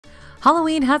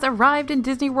Halloween has arrived in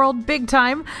Disney World big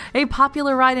time. A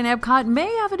popular ride in EPCOT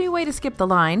may have a new way to skip the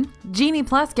line. Genie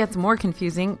Plus gets more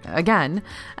confusing again.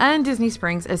 And Disney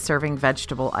Springs is serving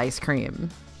vegetable ice cream.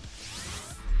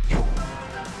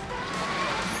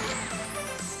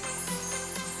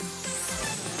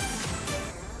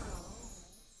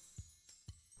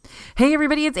 Hey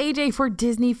everybody, it's AJ for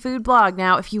Disney Food Blog.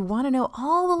 Now, if you want to know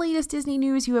all the latest Disney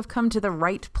news, you have come to the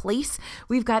right place.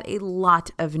 We've got a lot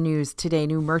of news today,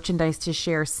 new merchandise to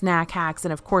share, snack hacks,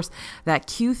 and of course, that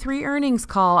Q3 earnings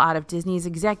call out of Disney's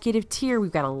executive tier.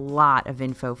 We've got a lot of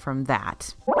info from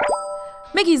that.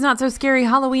 Mickey's Not So Scary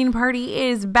Halloween Party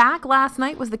is back. Last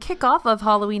night was the kickoff of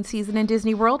Halloween season in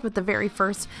Disney World with the very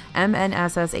first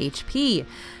MNSSHP.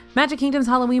 Magic Kingdom's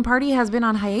Halloween Party has been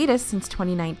on hiatus since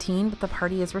 2019, but the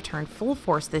party has returned full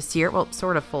force this year. Well,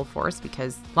 sort of full force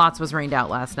because lots was rained out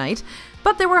last night.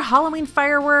 But there were Halloween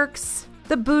fireworks.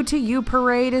 The Boo to You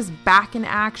parade is back in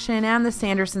action, and the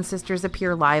Sanderson sisters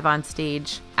appear live on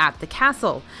stage at the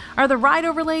castle. Are the ride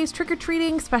overlays,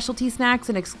 trick-or-treating, specialty snacks,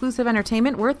 and exclusive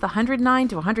entertainment worth the $109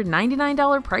 to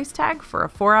 $199 price tag for a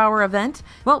 4-hour event?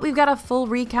 Well, we've got a full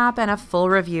recap and a full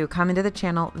review coming to the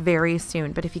channel very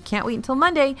soon. But if you can't wait until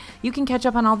Monday, you can catch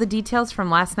up on all the details from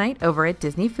last night over at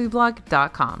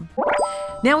DisneyFoodBlog.com.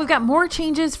 Now we've got more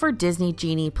changes for Disney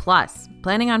Genie Plus.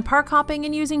 Planning on park hopping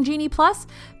and using Genie Plus?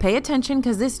 Pay attention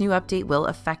because this new update will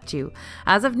affect you.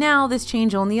 As of now, this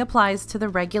change only applies to the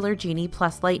regular Genie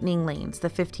Plus Lightning lanes,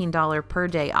 the $15 per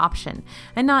day option,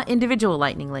 and not individual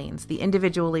Lightning lanes, the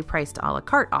individually priced a la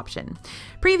carte option.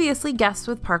 Previously, guests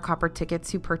with Park Hopper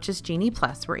tickets who purchased Genie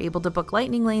Plus were able to book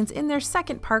Lightning lanes in their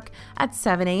second park at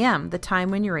 7 a.m., the time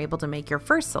when you're able to make your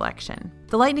first selection.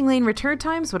 The Lightning lane return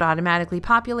times would automatically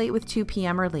populate with 2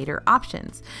 p.m. or later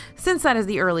options, since that is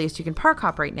the earliest you can park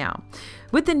hop right now.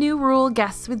 With the new rule,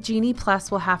 guests with Genie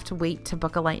Plus will have to wait to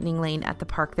book a Lightning lane at the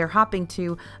park they're hopping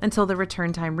to until the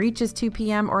return time reaches 2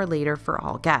 p.m. or later for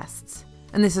all guests.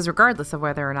 And this is regardless of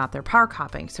whether or not they're park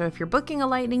hopping. So if you're booking a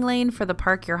Lightning lane for the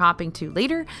park you're hopping to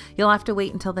later, you'll have to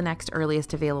wait until the next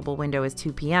earliest available window is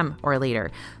 2 p.m. or later.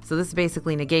 So this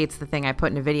basically negates the thing I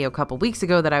put in a video a couple weeks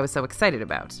ago that I was so excited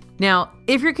about. Now,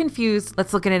 if you're confused,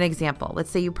 let's look at an example.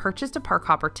 Let's say you purchased a Park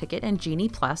Hopper ticket and Genie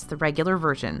Plus, the regular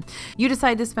version. You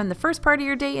decide to spend the first part of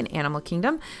your day in Animal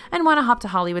Kingdom and want to hop to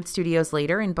Hollywood Studios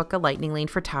later and book a Lightning lane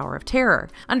for Tower of Terror.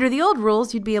 Under the old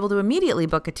rules, you'd be able to immediately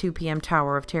book a 2 p.m.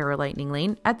 Tower of Terror Lightning lane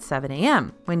at 7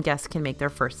 a.m. when guests can make their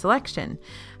first selection.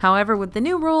 However, with the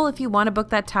new rule, if you want to book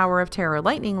that Tower of Terror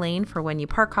Lightning lane for when you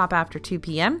park hop after 2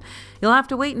 p.m., you'll have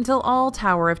to wait until all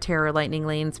Tower of Terror Lightning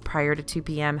lanes prior to 2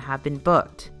 p.m. have been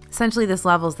booked. Essentially, this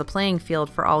levels the playing field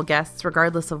for all guests,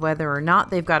 regardless of whether or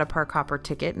not they've got a Park Hopper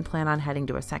ticket and plan on heading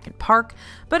to a second park.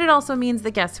 But it also means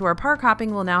that guests who are park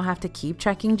hopping will now have to keep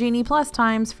checking Genie Plus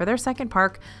times for their second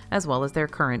park, as well as their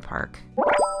current park.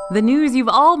 The news you've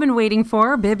all been waiting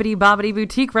for, Bibbidi Bobbidi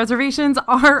Boutique reservations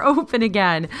are open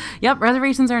again. Yep,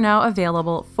 reservations are now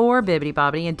available for Bibbidi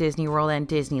Bobbidi at Disney World and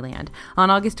Disneyland. On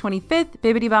August 25th,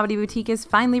 Bibbidi Bobbidi Boutique is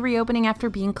finally reopening after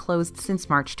being closed since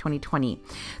March 2020.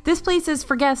 This place is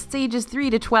for guests ages 3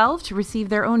 to 12 to receive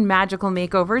their own magical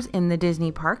makeovers in the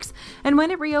Disney parks. And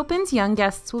when it reopens, young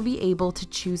guests will be able to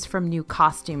choose from new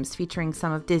costumes featuring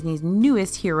some of Disney's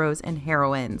newest heroes and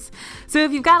heroines. So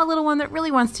if you've got a little one that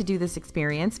really wants to do this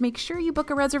experience, make sure you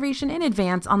book a reservation in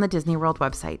advance on the Disney World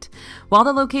website. While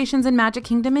the locations in Magic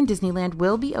Kingdom and Disneyland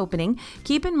will be opening,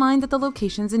 keep in mind that the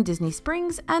locations in Disney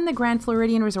Springs and the Grand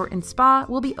Floridian Resort and Spa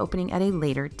will be opening at a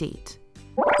later date.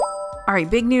 All right,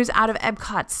 big news out of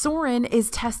EPCOT. Soarin'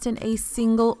 is testing a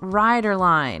single rider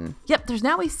line. Yep, there's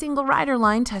now a single rider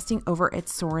line testing over at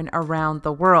Soarin' around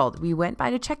the world. We went by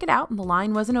to check it out, and the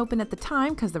line wasn't open at the time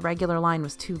because the regular line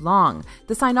was too long.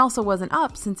 The sign also wasn't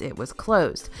up since it was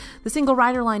closed. The single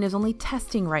rider line is only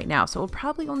testing right now, so it will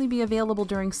probably only be available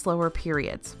during slower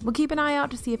periods. We'll keep an eye out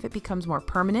to see if it becomes more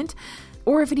permanent,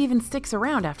 or if it even sticks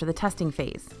around after the testing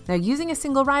phase. Now, using a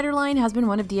single rider line has been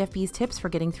one of DFB's tips for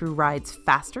getting through rides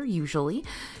faster, usually.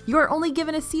 You are only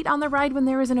given a seat on the ride when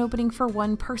there is an opening for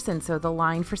one person, so the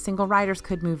line for single riders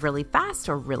could move really fast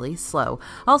or really slow.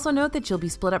 Also note that you'll be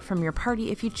split up from your party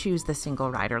if you choose the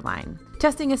single rider line.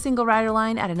 Testing a single rider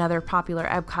line at another popular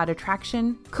EPCOT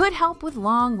attraction could help with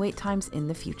long wait times in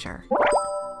the future.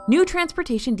 New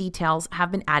transportation details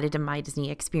have been added to My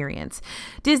Disney Experience.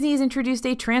 Disney has introduced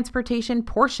a transportation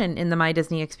portion in the My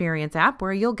Disney Experience app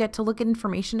where you'll get to look at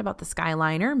information about the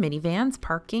Skyliner, minivans,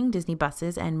 parking, Disney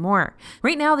buses, and more.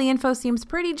 Right now, the info seems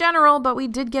pretty general, but we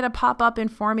did get a pop-up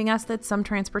informing us that some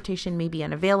transportation may be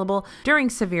unavailable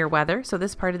during severe weather, so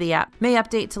this part of the app may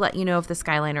update to let you know if the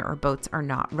Skyliner or boats are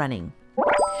not running.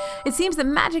 It seems that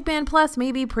Magic Band Plus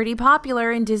may be pretty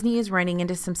popular, and Disney is running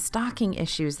into some stocking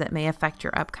issues that may affect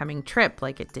your upcoming trip,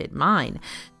 like it did mine.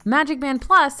 Magic Band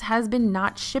Plus has been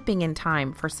not shipping in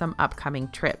time for some upcoming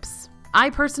trips. I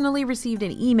personally received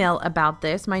an email about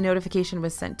this. My notification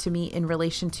was sent to me in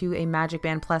relation to a Magic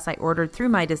Band Plus I ordered through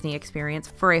my Disney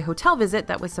experience for a hotel visit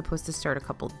that was supposed to start a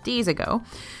couple days ago.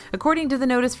 According to the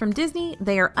notice from Disney,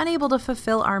 they are unable to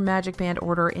fulfill our Magic Band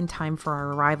order in time for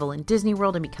our arrival in Disney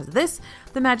World, and because of this,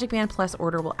 the Magic Band Plus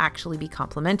order will actually be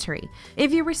complimentary.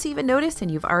 If you receive a notice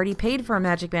and you've already paid for a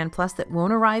Magic Band Plus that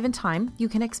won't arrive in time, you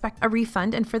can expect a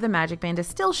refund and for the Magic Band to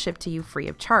still ship to you free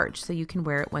of charge, so you can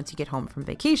wear it once you get home from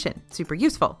vacation. Super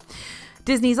useful.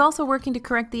 Disney's also working to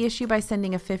correct the issue by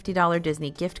sending a $50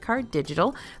 Disney gift card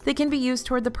digital that can be used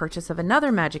toward the purchase of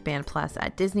another Magic Band Plus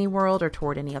at Disney World or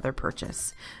toward any other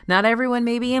purchase. Not everyone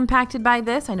may be impacted by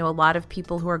this. I know a lot of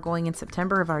people who are going in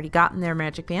September have already gotten their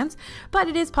Magic Bands, but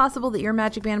it is possible that your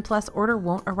Magic Band Plus order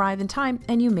won't arrive in time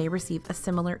and you may receive a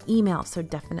similar email, so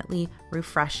definitely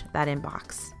refresh that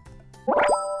inbox.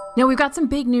 Now, we've got some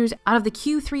big news out of the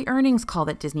Q3 earnings call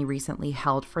that Disney recently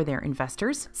held for their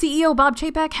investors. CEO Bob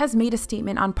Chapek has made a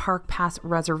statement on Park Pass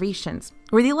reservations.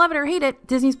 Whether you love it or hate it,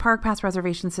 Disney's Park Pass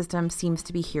reservation system seems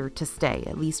to be here to stay,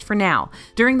 at least for now.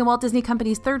 During the Walt Disney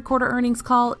Company's third quarter earnings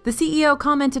call, the CEO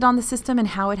commented on the system and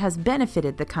how it has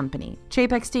benefited the company.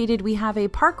 Chapek stated, "We have a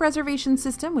park reservation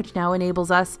system which now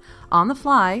enables us, on the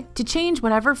fly, to change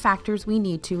whatever factors we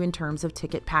need to in terms of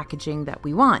ticket packaging that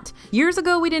we want. Years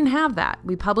ago, we didn't have that.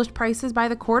 We published prices by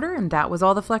the quarter, and that was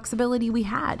all the flexibility we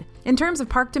had." In terms of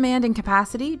park demand and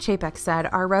capacity, Chapek said,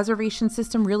 "Our reservation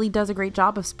system really does a great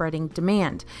job of spreading demand.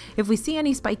 If we see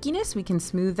any spikiness, we can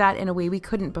smooth that in a way we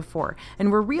couldn't before,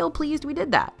 and we're real pleased we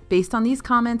did that." Based on these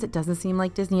comments, it doesn't seem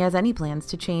like Disney has any plans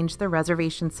to change the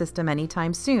reservation system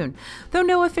anytime soon, though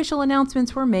no official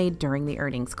announcements were made during the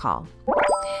earnings call.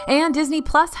 And Disney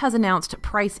Plus has announced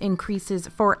price increases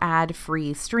for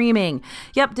ad-free streaming.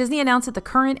 Yep, Disney announced that the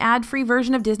current ad-free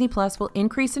version of Disney Plus will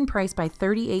increase in price by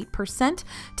 38%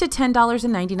 to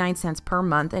 $10.99 per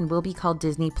month and will be called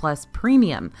Disney Plus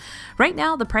Premium. Right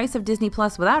now, the price of Disney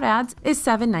Plus without ads is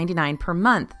 $7.99 per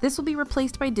month. This will be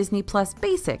replaced by Disney Plus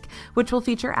Basic, which will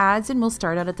feature ads and will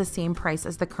start out at the same price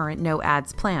as the current no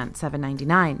ads plan,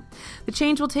 $7.99. The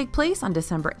change will take place on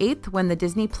December 8th when the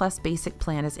Disney Plus Basic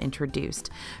plan is introduced.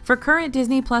 For current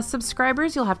Disney Plus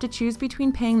subscribers, you'll have to choose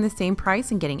between paying the same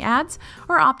price and getting ads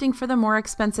or opting for the more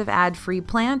expensive ad-free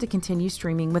plan to continue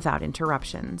streaming without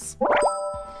interruptions.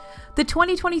 The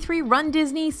 2023 Run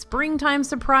Disney Springtime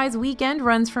Surprise Weekend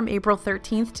runs from April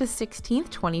 13th to 16th,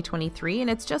 2023, and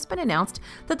it's just been announced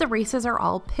that the races are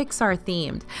all Pixar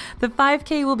themed. The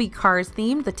 5K will be Cars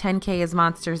themed, the 10K is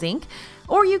Monsters, Inc.,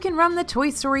 or you can run the Toy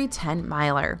Story 10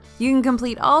 Miler. You can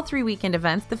complete all 3 weekend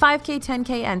events, the 5K,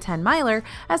 10K, and 10 Miler,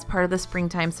 as part of the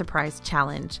Springtime Surprise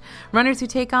Challenge. Runners who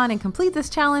take on and complete this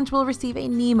challenge will receive a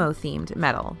Nemo-themed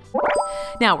medal.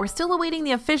 Now, we're still awaiting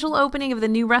the official opening of the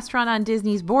new restaurant on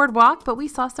Disney's Boardwalk, but we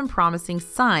saw some promising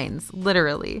signs,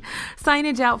 literally.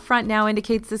 Signage out front now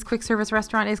indicates this quick service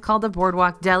restaurant is called the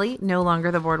Boardwalk Deli, no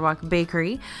longer the Boardwalk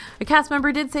Bakery. A cast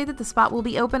member did say that the spot will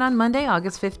be open on Monday,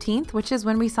 August 15th, which is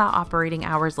when we saw operating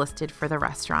hours listed for the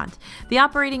restaurant. The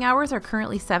operating hours are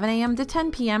currently 7 a.m. to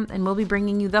 10 p.m. and we'll be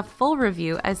bringing you the full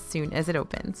review as soon as it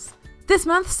opens. This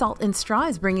month, Salt and Straw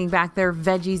is bringing back their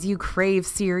Veggies You Crave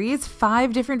series.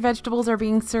 5 different vegetables are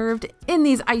being served in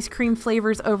these ice cream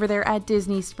flavors over there at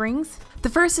Disney Springs. The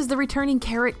first is the returning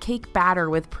carrot cake batter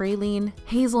with praline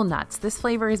hazelnuts. This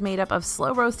flavor is made up of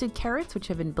slow roasted carrots, which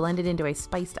have been blended into a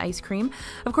spiced ice cream.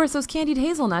 Of course, those candied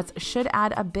hazelnuts should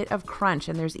add a bit of crunch,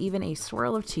 and there's even a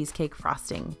swirl of cheesecake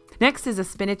frosting. Next is a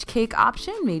spinach cake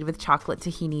option made with chocolate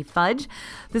tahini fudge.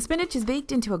 The spinach is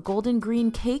baked into a golden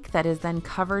green cake that is then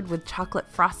covered with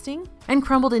chocolate frosting and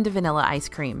crumbled into vanilla ice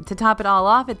cream. To top it all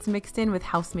off, it's mixed in with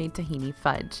house-made tahini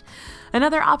fudge.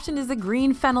 Another option is the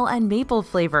green fennel and maple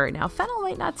flavor. Now, fennel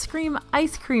might not scream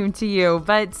ice cream to you,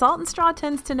 but Salt and Straw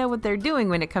tends to know what they're doing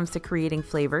when it comes to creating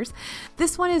flavors.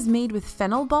 This one is made with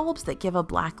fennel bulbs that give a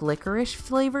black licorice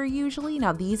flavor usually.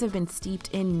 Now, these have been steeped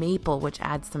in maple, which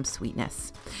adds some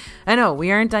sweetness. And oh,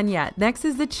 we aren't done yet. Next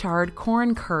is the charred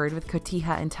corn curd with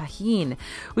cotija and tahine.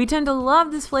 We tend to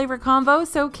love this flavor combo,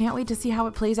 so can't wait to see how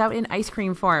it plays out in ice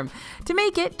cream form. To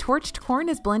make it, torched corn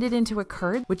is blended into a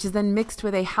curd, which is then mixed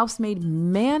with a house-made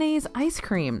mayonnaise ice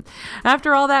cream.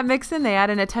 After all that mixing, in, they add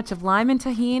in a touch of lime and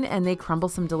tahini, and they crumble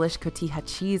some delish cotija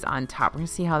cheese on top. We're going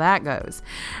to see how that goes.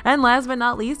 And last but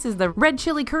not least is the red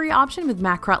chili curry option with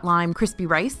mackerel lime crispy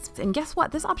rice. And guess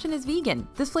what? This option is vegan.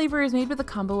 This flavor is made with a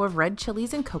combo of red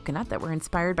chilies and coconut that were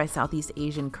inspired by Southeast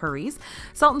Asian curries.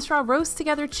 Salt and straw roast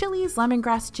together chilies,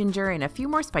 lemongrass, ginger, and a few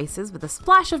more spices with a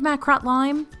splash of mackerel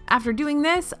lime. After doing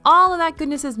this, all of that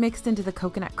goodness is mixed into the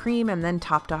coconut cream and then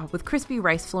topped off with crispy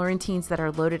rice Florentines that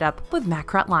are loaded up with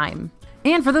mackerel lime.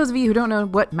 And for those of you who don't know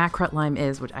what mackerel lime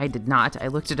is, which I did not, I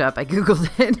looked it up, I Googled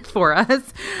it for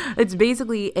us. It's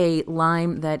basically a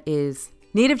lime that is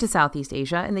native to Southeast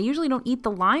Asia, and they usually don't eat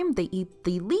the lime, they eat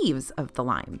the leaves of the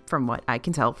lime, from what I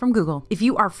can tell from Google. If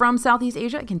you are from Southeast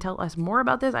Asia and can tell us more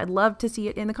about this, I'd love to see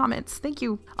it in the comments. Thank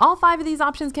you. All 5 of these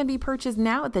options can be purchased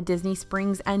now at the Disney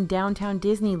Springs and Downtown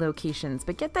Disney locations,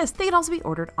 but get this, they can also be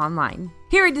ordered online.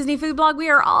 Here at Disney Food Blog, we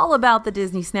are all about the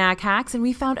Disney snack hacks, and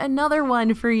we found another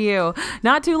one for you.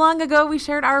 Not too long ago, we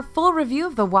shared our full review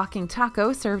of the walking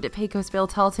taco served at Pecos Bill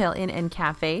Telltale Inn and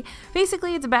Cafe.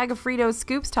 Basically, it's a bag of Fritos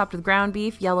scoops topped with ground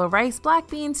beef, yellow rice, black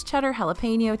beans, cheddar,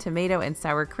 jalapeno, tomato, and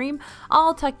sour cream,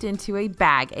 all tucked into a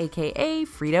bag, aka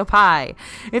Frito pie.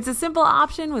 It's a simple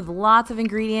option with lots of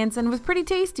ingredients and was pretty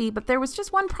tasty, but there was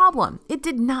just one problem. It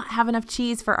did not have enough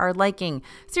cheese for our liking.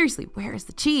 Seriously, where is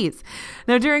the cheese?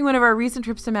 Now, during one of our recent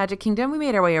trips to Magic Kingdom, we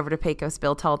made our way over to Pecos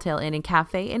Bill Telltale Inn and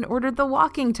Cafe and ordered the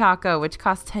walking taco, which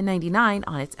cost $10.99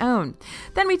 on its own.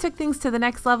 Then we took things to the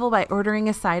next level by ordering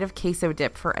a side of queso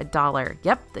dip for $1.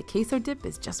 Yep, the queso dip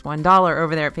is just $1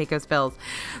 over there at Pecos Bill's.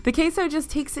 The queso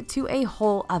just takes it to a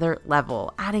whole other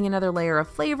level, adding another layer of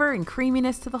flavor and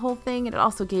creaminess to the whole thing, and it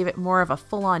also gave it more of a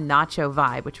full-on nacho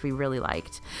vibe, which we really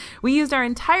liked. We used our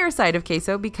entire side of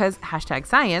queso because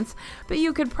 #science, but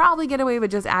you could probably get away with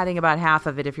just adding about half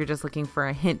of it if you're just looking for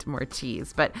a hint more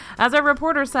cheese. But as our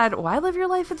reporter said, why live your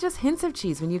life with just hints of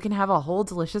cheese when you can have a whole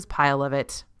delicious pile of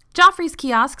it? Joffrey's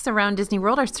kiosks around Disney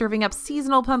World are serving up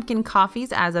seasonal pumpkin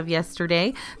coffees as of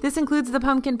yesterday. This includes the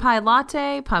pumpkin pie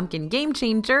latte, pumpkin game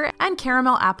changer, and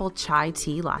caramel apple chai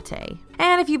tea latte.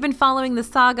 And if you've been following the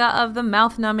saga of the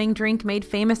mouth-numbing drink made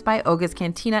famous by Oga's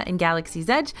Cantina in Galaxy's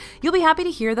Edge, you'll be happy to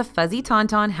hear the Fuzzy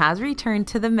Tauntaun has returned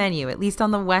to the menu, at least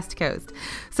on the West Coast.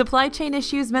 Supply chain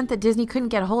issues meant that Disney couldn't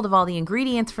get a hold of all the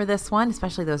ingredients for this one,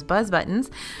 especially those buzz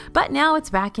buttons, but now it's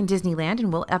back in Disneyland,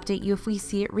 and we'll update you if we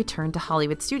see it return to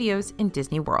Hollywood Studios in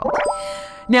Disney World.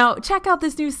 Now, check out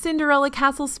this new Cinderella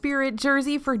Castle Spirit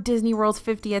jersey for Disney World's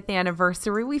 50th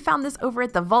anniversary. We found this over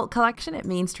at the Vault Collection at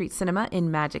Main Street Cinema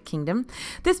in Magic Kingdom.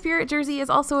 This Spirit jersey is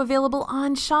also available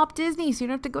on Shop Disney, so you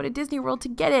don't have to go to Disney World to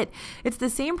get it. It's the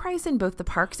same price in both the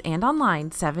parks and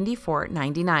online,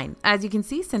 $74.99. As you can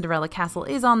see, Cinderella Castle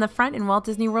is on the front and Walt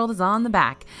Disney World is on the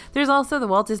back. There's also the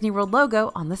Walt Disney World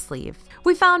logo on the sleeve.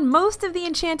 We found most of the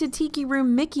Enchanted Tiki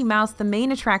Room Mickey Mouse, the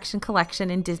main attraction collection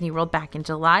in Disney World back in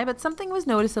July, but something was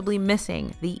noticeably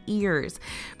missing: the ears.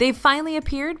 They've finally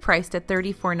appeared, priced at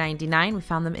 $34.99. We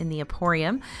found them in the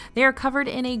Emporium. They are covered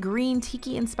in a green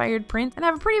tiki-inspired print and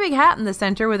have a pretty big hat in the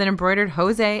center with an embroidered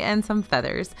Jose and some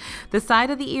feathers. The side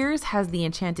of the ears has the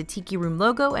Enchanted Tiki Room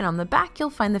logo, and on the back you'll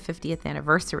find the 50th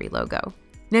anniversary logo.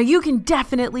 Now, you can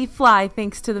definitely fly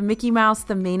thanks to the Mickey Mouse,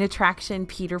 the main attraction,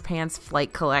 Peter Pan's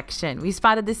Flight Collection. We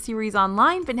spotted this series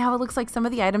online, but now it looks like some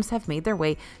of the items have made their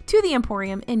way to the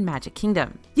Emporium in Magic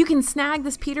Kingdom. You can snag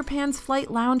this Peter Pan's Flight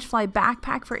Loungefly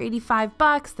backpack for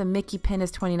 $85. The Mickey pin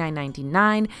is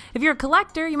 $29.99. If you're a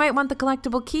collector, you might want the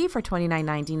collectible key for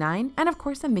 $29.99, and of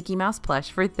course a Mickey Mouse plush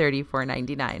for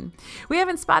 $34.99. We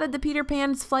haven't spotted the Peter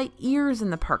Pan's Flight ears in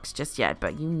the parks just yet,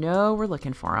 but you know we're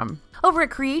looking for them. Over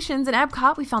at Creations in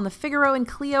EPCOT, we found the Figaro and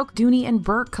Cleo Dooney and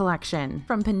Burke collection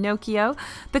from Pinocchio.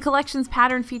 The collection's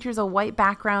pattern features a white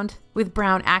background with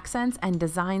brown accents and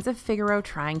designs of Figaro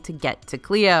trying to get to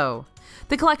Cleo.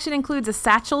 The collection includes a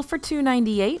satchel for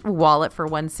 $2.98, a wallet for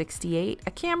 $168,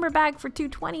 a camera bag for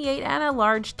 $2.28, and a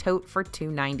large tote for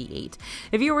 $2.98.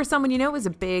 If you or someone you know is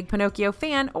a big Pinocchio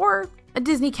fan or a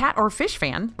Disney cat or fish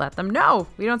fan, let them know.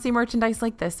 We don't see merchandise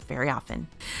like this very often.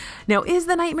 Now, is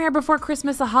The Nightmare Before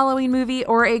Christmas a Halloween movie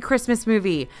or a Christmas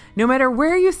movie? No matter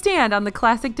where you stand on the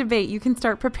classic debate, you can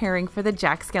start preparing for the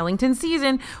Jack Skellington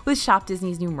season with Shop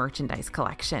Disney's new merchandise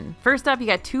collection. First up, you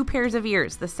got 2 pairs of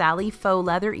ears. The Sally faux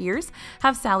leather ears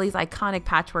have Sally's iconic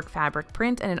patchwork fabric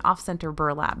print and an off-center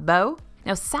burlap bow.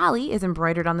 Now, Sally is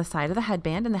embroidered on the side of the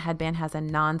headband, and the headband has a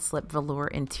non-slip velour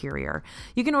interior.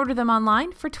 You can order them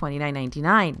online for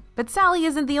 $29.99. But Sally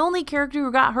isn't the only character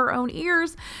who got her own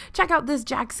ears. Check out this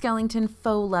Jack Skellington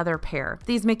faux leather pair.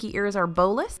 These Mickey ears are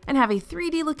bowless and have a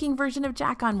 3D looking version of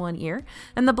Jack on one ear,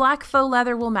 and the black faux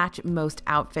leather will match most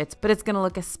outfits, but it's going to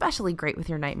look especially great with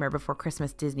your Nightmare Before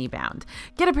Christmas Disney bound.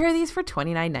 Get a pair of these for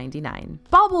 $29.99.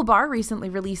 Bauble Bar recently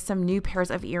released some new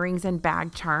pairs of earrings and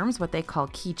bag charms, what they call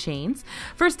keychains.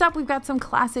 First up, we've got some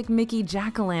classic Mickey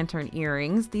jack-o'-lantern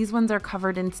earrings. These ones are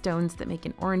covered in stones that make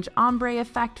an orange ombre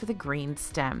effect with a green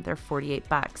stem. They're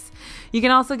 $48. You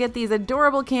can also get these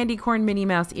adorable candy corn Minnie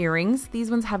Mouse earrings. These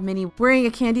ones have Minnie wearing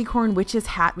a candy corn witch's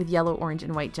hat with yellow, orange,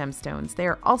 and white gemstones. They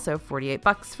are also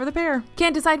 $48 for the pair.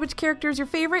 Can't decide which character is your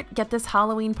favorite? Get this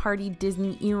Halloween Party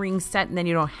Disney earring set, and then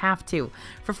you don't have to.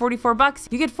 For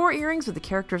 $44, you get 4 earrings with the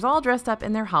characters all dressed up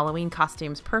in their Halloween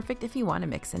costumes. Perfect if you want to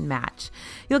mix and match.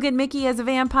 You'll get Mickey as a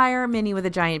vampire, Minnie with a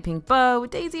giant pink bow,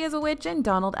 Daisy as a witch, and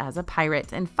Donald as a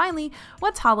pirate. And finally,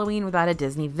 what's Halloween without a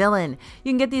Disney villain?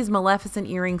 You can get these Maleficent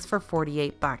earrings for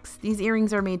 $48. These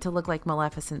earrings are made to look like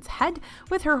Maleficent's head,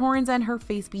 with her horns and her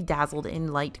face bedazzled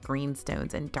in light green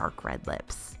stones and dark red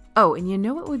lips. Oh, and you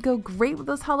know what would go great with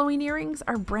those Halloween earrings?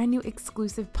 Our brand new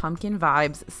exclusive Pumpkin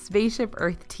Vibes Spaceship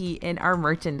Earth tee in our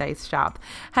merchandise shop.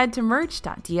 Head to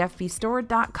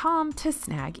merch.dfbstore.com to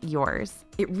snag yours.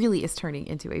 It really is turning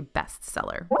into a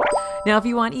bestseller. Now, if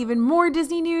you want even more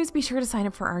Disney news, be sure to sign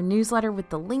up for our newsletter with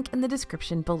the link in the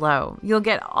description below. You'll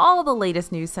get all the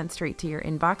latest news sent straight to your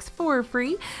inbox for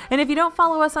free. And if you don't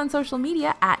follow us on social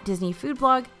media at Disney Food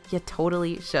Blog, you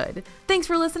totally should. Thanks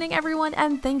for listening, everyone,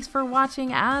 and thanks for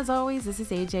watching. As always, this is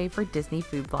AJ for Disney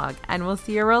Food Blog, and we'll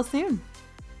see you real soon.